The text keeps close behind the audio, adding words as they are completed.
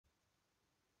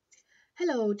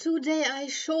Hello, today I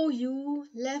show you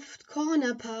left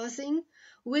corner parsing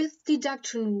with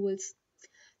deduction rules.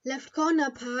 Left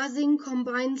corner parsing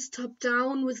combines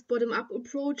top-down with bottom-up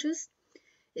approaches.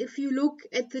 If you look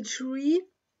at the tree,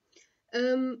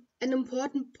 an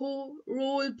important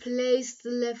role plays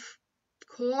the left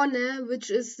corner,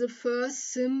 which is the first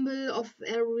symbol of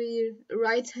every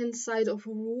right-hand side of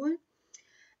a rule.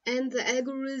 And the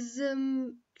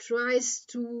algorithm tries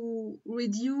to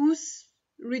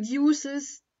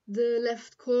reduces the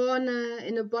left corner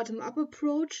in a bottom-up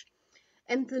approach,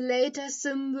 and the later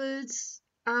symbols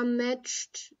are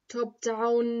matched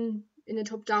top-down in a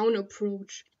top-down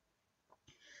approach.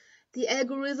 The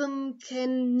algorithm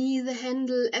can neither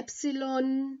handle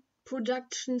epsilon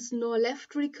productions nor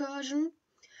left recursion.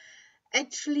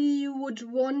 Actually, you would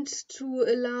want to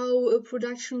allow a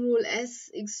production rule S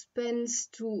expands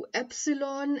to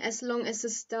epsilon as long as the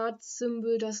start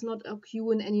symbol does not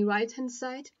occur in any right-hand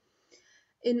side,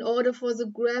 in order for the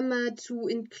grammar to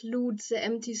include the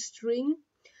empty string.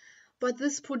 But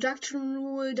this production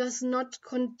rule does not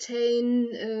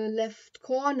contain a left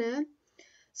corner,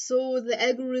 so the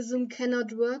algorithm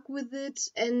cannot work with it,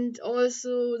 and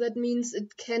also that means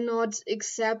it cannot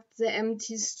accept the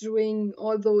empty string,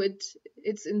 although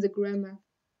it's in the grammar.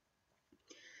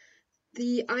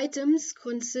 The items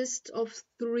consist of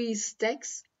 3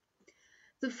 stacks.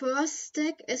 The first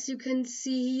stack, as you can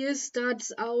see here,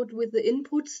 starts out with the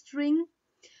input string.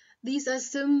 These are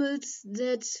symbols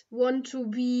that want to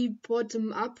be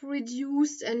bottom-up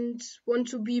reduced and want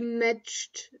to be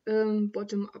matched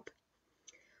bottom-up.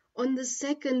 On the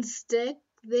second stack,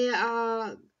 there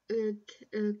are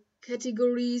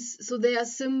categories, so there are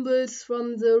symbols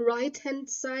from the right-hand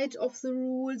side of the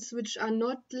rules which are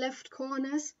not left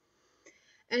corners,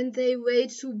 and they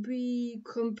wait to be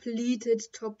completed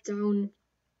top-down.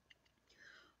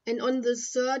 And on the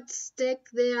third stack,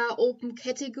 there are open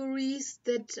categories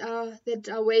that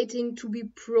are waiting to be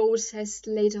processed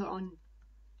later on.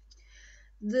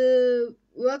 The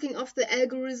working of the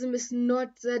algorithm is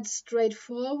not that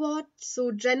straightforward,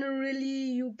 so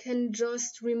generally you can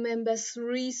just remember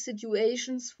 3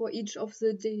 situations for each of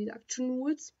the deduction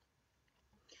rules.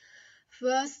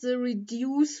 First, the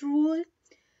reduce rule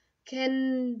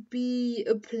can be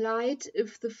applied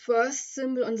if the first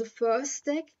symbol on the first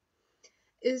stack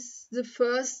is the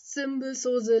first symbol,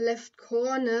 so the left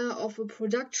corner of a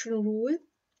production rule.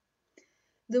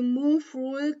 The move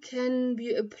rule can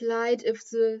be applied if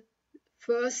the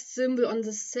first symbol on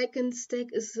the second stack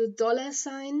is the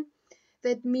 $sign.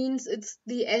 That means it's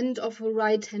the end of a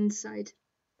right-hand side.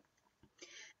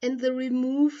 And the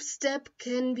remove step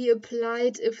can be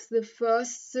applied if the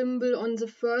first symbol on the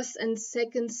first and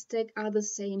second stack are the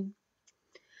same.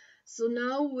 So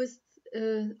now with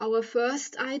our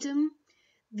first item,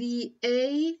 the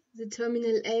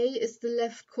terminal A is the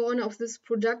left corner of this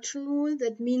production rule.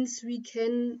 That means we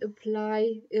can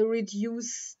apply a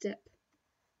reduce step.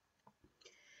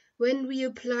 When we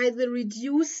apply the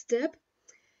reduce step,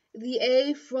 the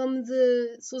A from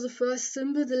the first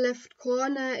symbol, the left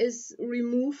corner, is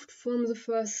removed from the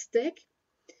first stack.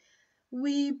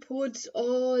 We put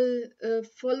all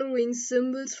following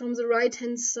symbols from the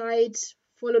right-hand side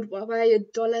followed by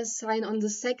a $sign on the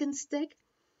second stack.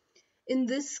 In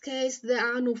this case, there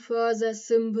are no further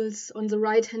symbols on the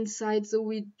right-hand side, so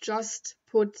we just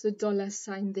put the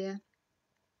 $sign there.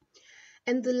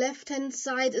 And the left-hand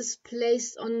side is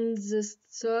placed on this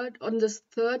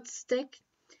third stack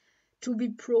to be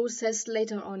processed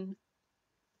later on.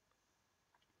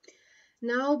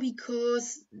 Now,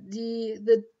 because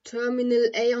the terminal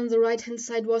A on the right-hand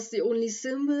side was the only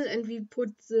symbol, and we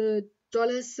put the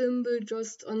 $symbol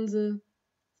just on the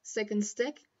second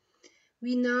stack,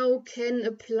 we now can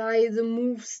apply the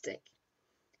move stack,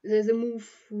 the move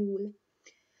rule.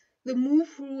 The move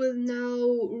rule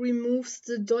now removes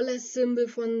the $symbol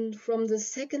from the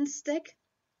second stack,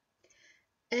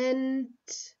 and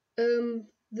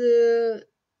the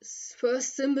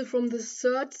first symbol from the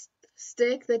third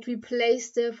stack that we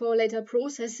placed there for later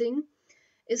processing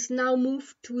is now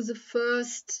moved to the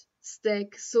first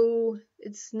stack, so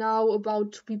it's now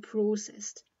about to be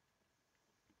processed.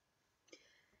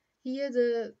 Here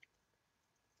the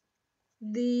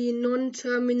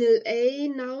non-terminal A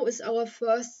now is our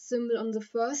first symbol on the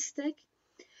first stack,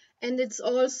 and it's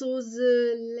also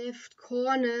the left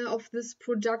corner of this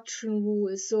production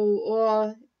rule,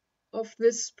 or of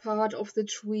this part of the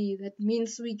tree. That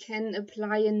means we can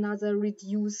apply another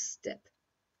reduce step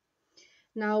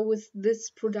now with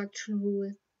this production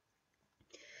rule.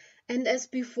 And as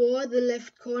before, the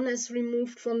left corner is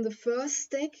removed from the first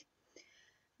stack.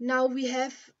 Now we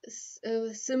have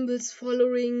symbols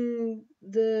following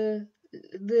the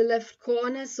the left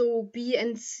corner, so B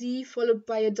and C followed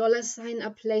by a $sign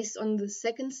are placed on the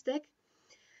second stack.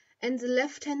 And the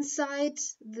left-hand side,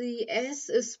 the S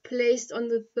is placed on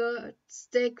the third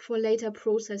stack for later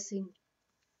processing.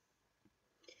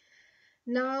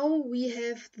 Now we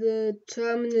have the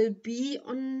terminal B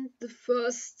on the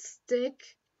first stack,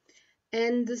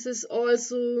 and this is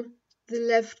also the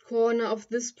left corner of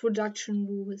this production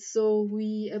rule, so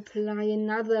we apply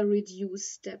another reduce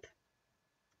step.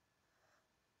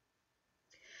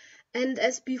 And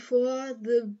as before,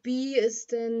 the B is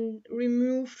then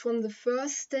removed from the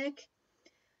first stack.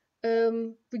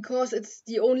 Because it's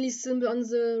the only symbol on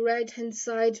the right hand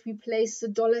side, we place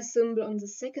the symbol on the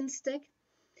second stack.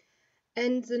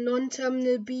 And the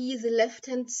non-terminal B, the left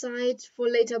hand side, for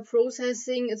later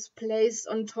processing is placed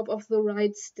on top of the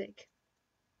right stack.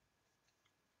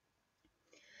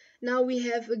 Now we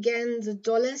have again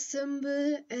the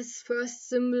symbol as first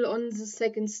symbol on the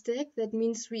second stack. That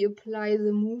means we apply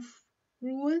the move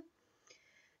rule.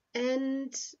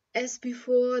 And as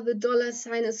before, the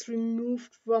sign is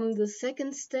removed from the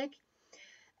second stack.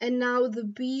 And now the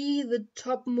B, the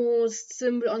topmost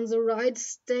symbol on the right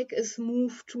stack, is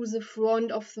moved to the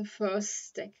front of the first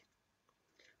stack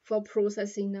for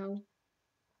processing now.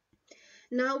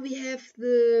 Now we have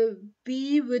the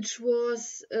B, which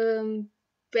was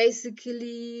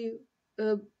basically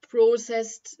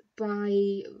processed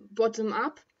by bottom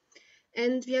up.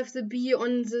 And we have the B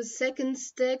on the second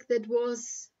stack that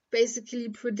was basically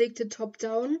predicted top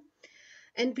down.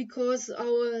 And because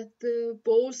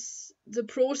both the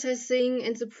processing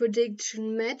and the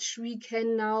prediction match, we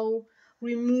can now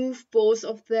remove both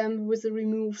of them with a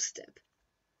remove step.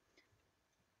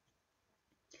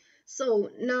 So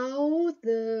now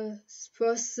the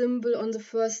first symbol on the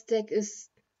first stack is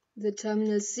the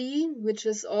terminal C, which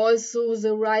is also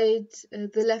the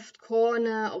left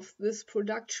corner of this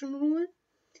production rule.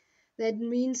 That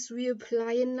means we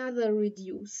apply another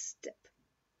reduce step.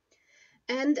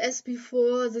 And as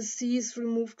before, the C is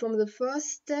removed from the first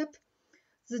step.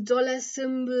 The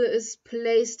symbol is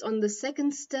placed on the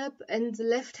second step, and the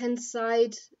left-hand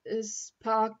side is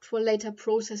parked for later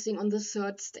processing on the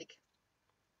third stack.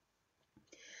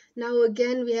 Now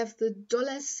again, we have the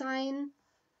 $sign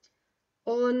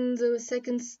on the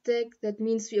second stack. That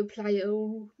means we apply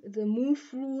the move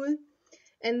rule.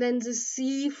 And then the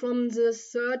C from the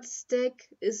third stack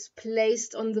is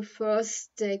placed on the first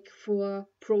stack for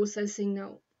processing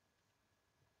now.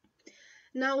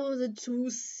 Now the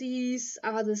two C's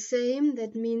are the same.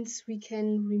 That means we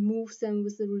can remove them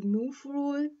with the remove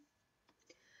rule.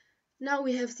 Now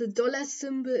we have the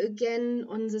symbol again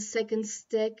on the second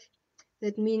stack.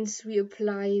 That means we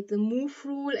apply the move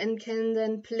rule and can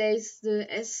then place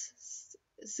the S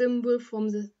symbol from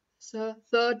the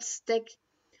third stack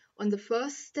on the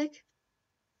first stack.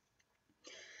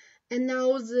 And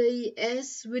now the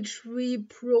S, which we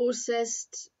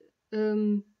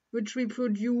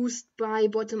produced by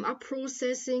bottom-up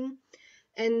processing,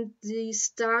 and the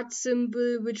start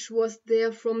symbol, which was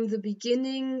there from the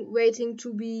beginning, waiting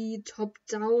to be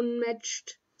top-down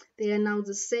matched. They are now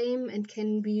the same and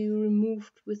can be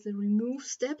removed with the remove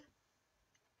step.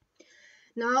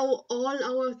 Now all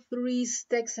our three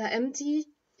stacks are empty.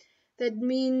 That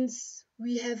means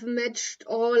we have matched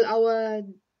all our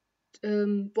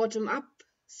bottom-up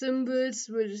symbols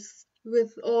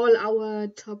with all our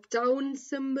top-down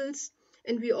symbols,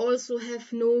 and we also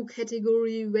have no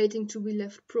category waiting to be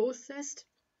left processed.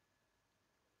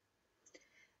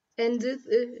 And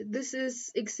this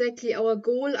is exactly our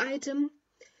goal item,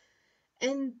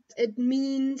 and it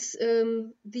means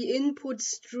the input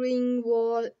string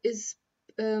is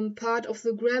part of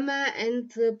the grammar,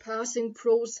 and the parsing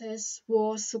process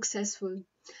was successful.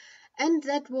 And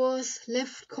that was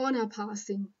left corner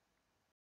parsing.